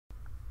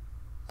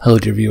Hello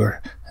dear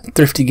viewer,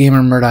 Thrifty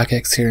Gamer Murdoch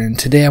X here, and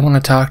today I want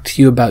to talk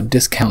to you about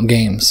discount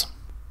games.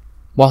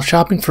 While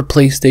shopping for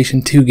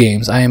PlayStation 2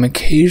 games, I am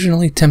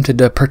occasionally tempted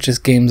to purchase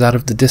games out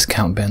of the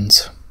discount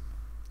bins.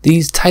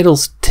 These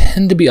titles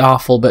tend to be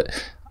awful, but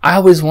I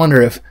always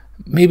wonder if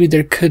maybe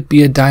there could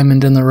be a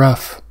diamond in the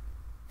rough.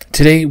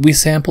 Today we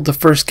sampled the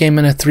first game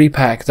in a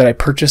 3-pack that I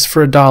purchased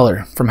for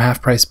 $1 from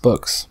Half Price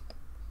Books.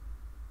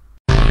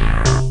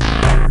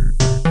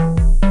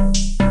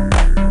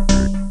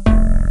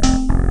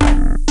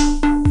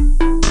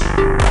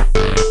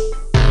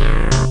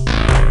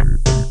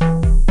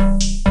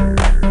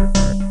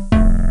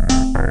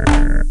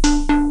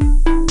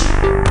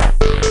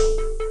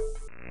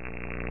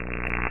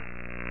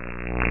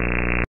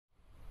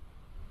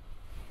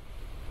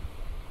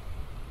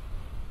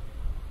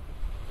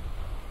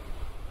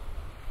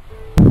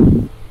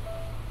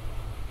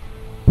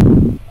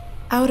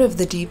 Out of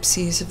the deep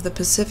seas of the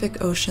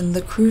Pacific Ocean,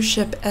 the cruise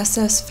ship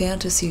SS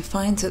Fantasy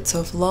finds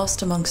itself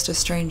lost amongst a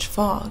strange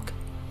fog.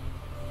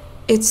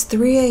 It's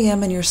 3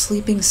 a.m. and you're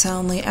sleeping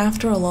soundly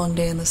after a long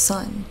day in the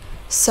sun.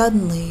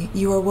 Suddenly,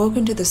 you are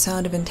woken to the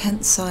sound of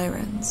intense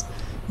sirens.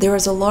 There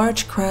is a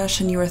large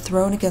crash and you are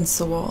thrown against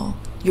the wall.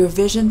 Your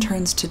vision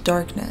turns to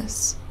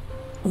darkness.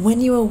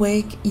 When you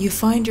awake, you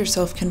find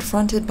yourself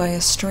confronted by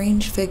a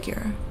strange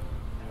figure.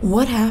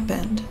 What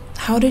happened?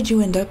 How did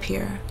you end up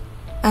here?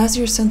 As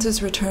your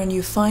senses return,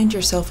 you find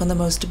yourself on the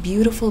most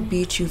beautiful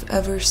beach you've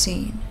ever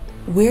seen.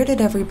 Where did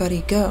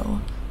everybody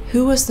go?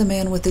 Who was the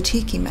man with the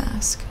tiki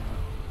mask?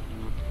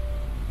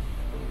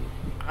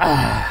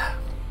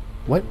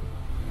 What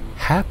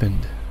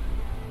happened?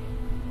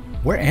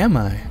 Where am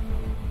I?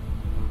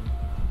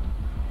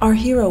 Our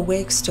hero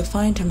wakes to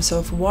find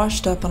himself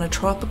washed up on a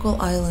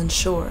tropical island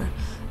shore.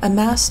 A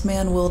masked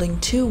man wielding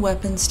 2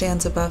 weapons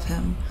stands above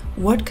him.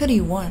 What could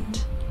he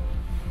want?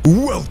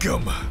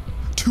 Welcome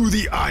to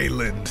the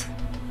island.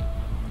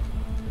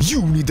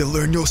 You need to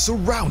learn your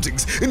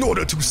surroundings in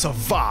order to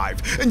survive,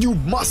 and you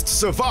must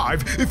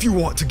survive if you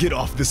want to get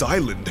off this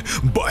island.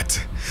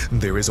 But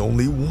there is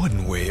only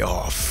one way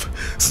off.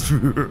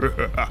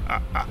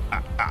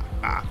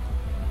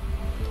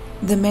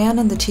 The man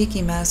in the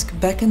tiki mask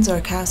beckons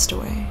our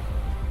castaway.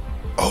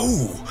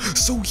 Oh,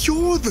 so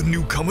you're the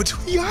newcomer to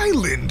the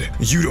island.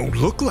 You don't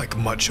look like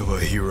much of a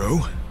hero.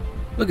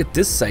 Look at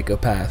this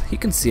psychopath. He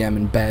can see I'm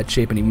in bad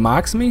shape and he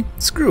mocks me?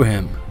 Screw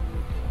him.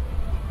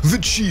 The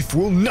chief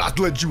will not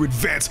let you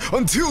advance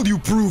until you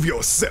prove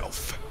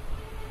yourself.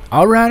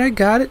 Alright, I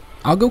got it.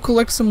 I'll go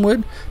collect some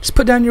wood. Just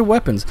put down your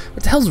weapons.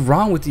 What the hell's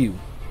wrong with you?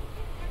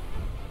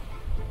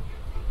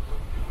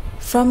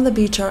 From the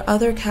beach, our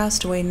other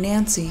castaway,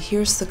 Nancy,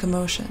 hears the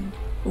commotion.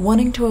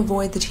 Wanting to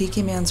avoid the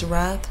tiki man's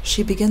wrath,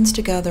 she begins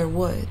to gather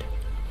wood.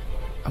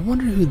 I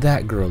wonder who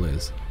that girl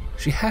is.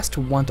 She has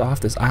to want off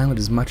this island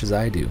as much as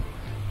I do.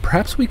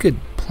 Perhaps we could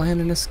plan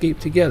an escape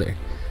together.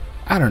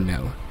 I don't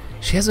know.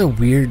 She has a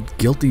weird,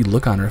 guilty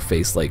look on her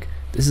face, like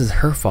this is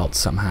her fault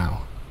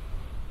somehow.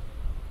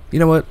 You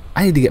know what?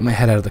 I need to get my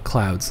head out of the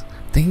clouds.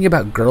 Thinking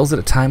about girls at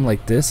a time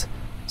like this,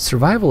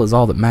 survival is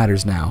all that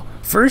matters now.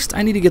 First,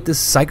 I need to get this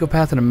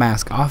psychopath in a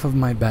mask off of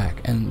my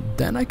back, and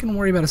then I can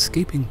worry about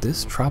escaping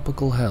this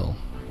tropical hell.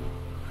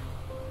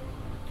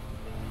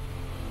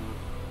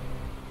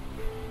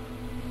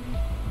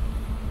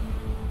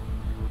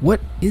 What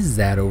is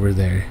that over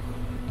there?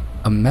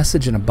 A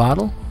message in a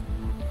bottle?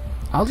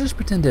 I'll just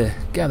pretend to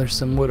gather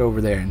some wood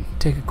over there and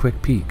take a quick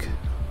peek.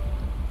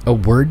 A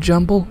word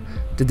jumble?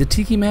 Did the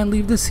tiki man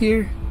leave this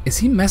here? Is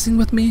he messing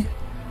with me?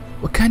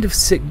 What kind of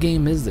sick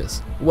game is this?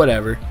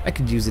 Whatever, I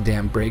could use a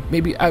damn break.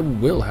 Maybe I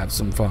will have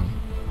some fun.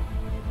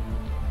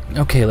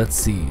 Okay, let's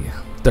see.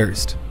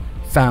 Thirst.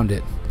 Found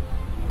it.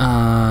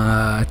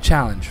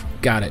 Challenge.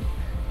 Got it.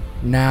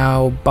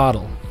 Now,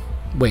 bottle.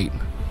 Wait.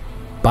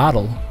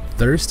 Bottle?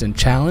 Thirst and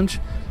challenge?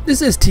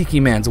 This is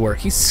Tiki Man's work.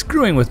 He's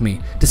screwing with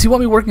me. Does he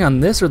want me working on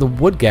this or the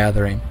wood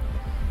gathering?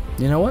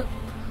 You know what?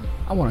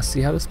 I want to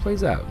see how this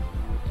plays out.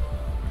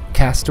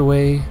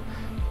 Castaway,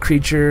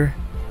 creature,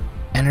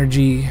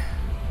 energy.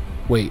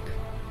 Wait.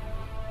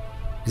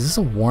 Is this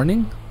a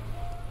warning?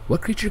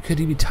 What creature could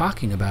he be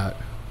talking about?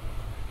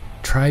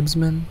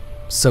 Tribesman?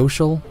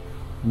 Social?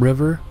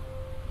 River?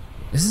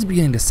 This is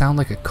beginning to sound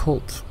like a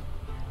cult.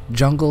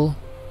 Jungle?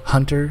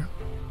 Hunter?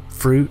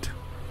 Fruit?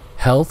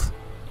 Health?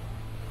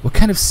 What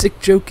kind of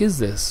sick joke is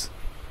this?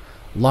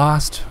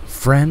 Lost,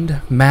 friend,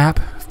 map,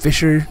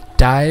 fisher,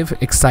 dive,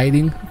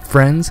 exciting,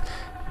 friends.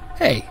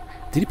 Hey,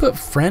 did he put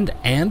friend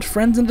and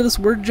friends into this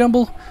word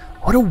jumble?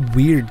 What a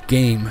weird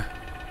game.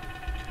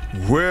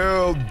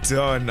 Well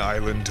done,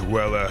 island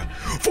dweller.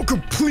 For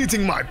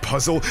completing my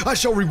puzzle, I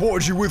shall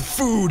reward you with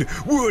food,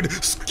 wood,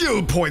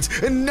 skill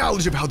points, and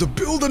knowledge of how to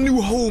build a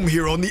new home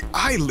here on the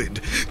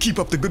island. Keep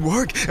up the good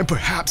work, and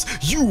perhaps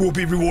you will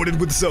be rewarded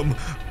with some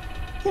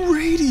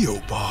radio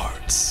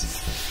parts.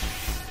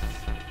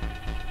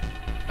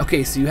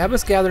 Okay, so you have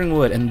us gathering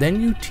wood, and then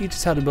you teach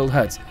us how to build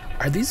huts.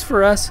 Are these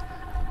for us?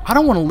 I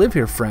don't want to live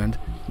here, friend.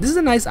 This is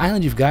a nice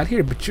island you've got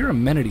here, but your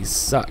amenities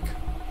suck.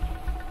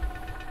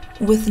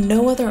 With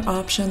no other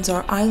options,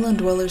 our island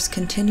dwellers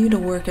continue to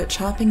work at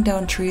chopping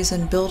down trees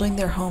and building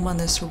their home on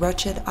this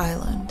wretched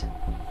island.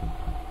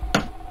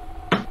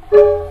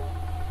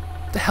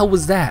 The hell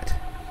was that?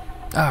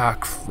 Ah,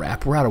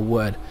 crap, we're out of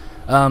wood.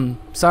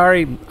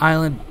 Sorry,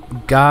 island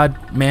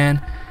god,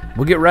 man.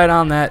 We'll get right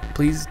on that.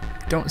 Please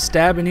don't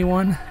stab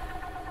anyone.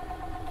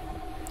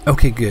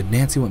 Okay, good.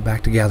 Nancy went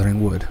back to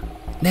gathering wood.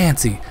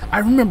 Nancy, I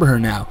remember her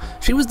now.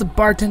 She was the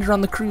bartender on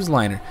the cruise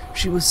liner.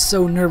 She was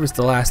so nervous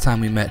the last time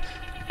we met.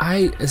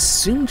 I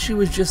assumed she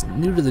was just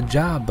new to the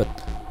job, but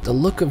the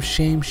look of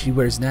shame she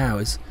wears now,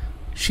 is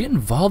she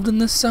involved in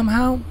this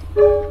somehow?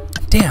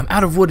 Damn,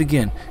 out of wood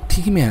again.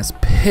 Tiki Man is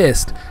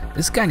pissed.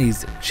 This guy needs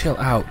to chill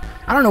out.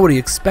 I don't know what he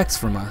expects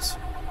from us.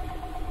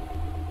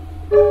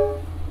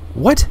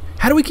 What?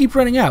 How do we keep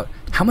running out?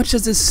 How much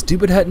does this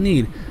stupid hut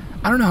need?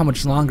 I don't know how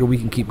much longer we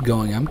can keep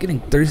going. I'm getting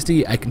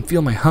thirsty. I can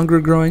feel my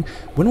hunger growing.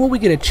 When will we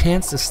get a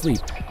chance to sleep?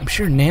 I'm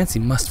sure Nancy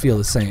must feel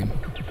the same.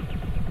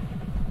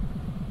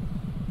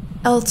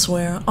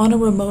 Elsewhere, on a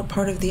remote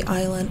part of the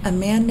island, a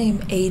man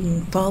named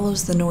Aiden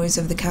follows the noise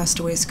of the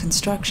castaways'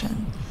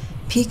 construction.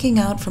 Peeking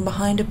out from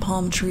behind a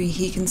palm tree,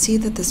 he can see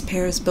that this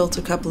pair has built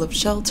a couple of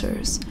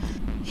shelters.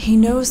 He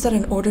knows that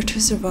in order to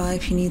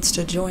survive, he needs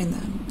to join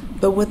them.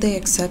 But would they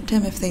accept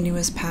him if they knew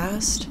his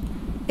past?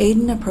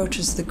 Aiden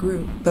approaches the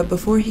group, but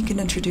before he can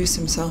introduce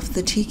himself,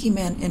 the Tiki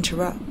Man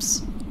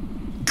interrupts.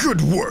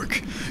 Good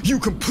work! You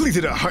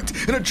completed a hut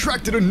and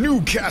attracted a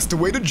new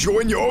castaway to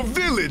join your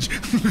village!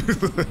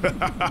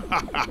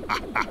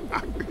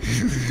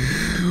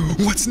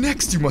 What's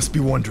next, you must be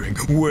wondering?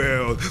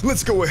 Well,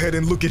 let's go ahead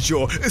and look at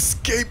your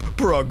escape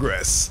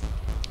progress.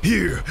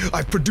 Here,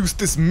 I've produced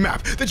this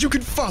map that you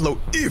can follow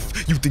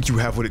if you think you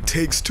have what it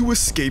takes to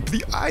escape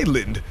the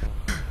island.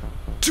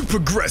 To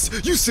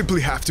progress, you simply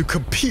have to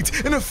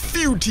compete in a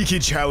few Tiki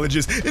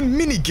challenges and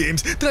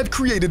mini-games that I've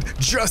created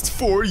just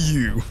for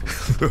you.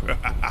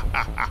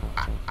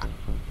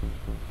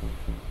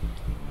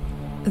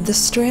 The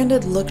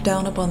stranded look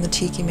down upon the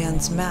Tiki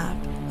Man's map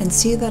and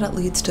see that it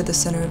leads to the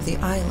center of the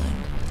island.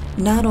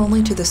 Not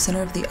only to the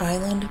center of the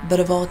island, but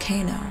a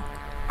volcano.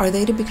 Are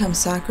they to become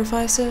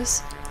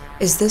sacrifices?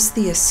 Is this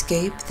the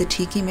escape the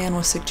Tiki Man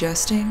was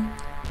suggesting?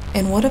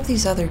 And what of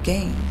these other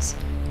games?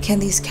 Can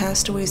these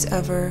castaways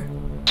ever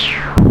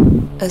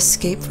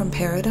escape from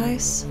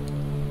paradise?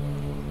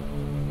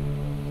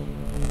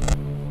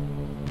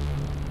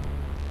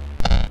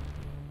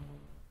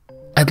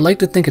 I'd like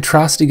to thank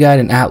Atrocity Guide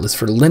and Atlas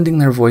for lending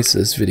their voice to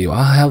this video.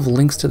 I'll have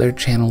links to their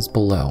channels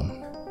below.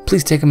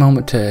 Please take a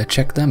moment to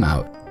check them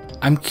out.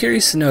 I'm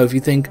curious to know if you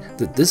think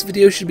that this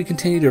video should be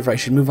continued or if I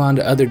should move on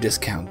to other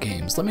discount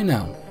games. Let me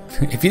know.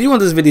 If you do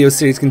want this video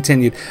series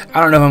continued,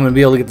 I don't know if I'm going to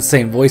be able to get the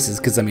same voices,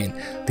 because I mean,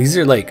 these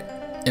are like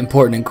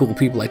important and cool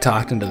people I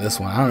talked into this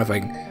one. I don't know if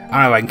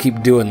I can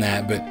keep doing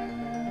that, but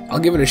I'll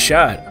give it a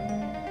shot.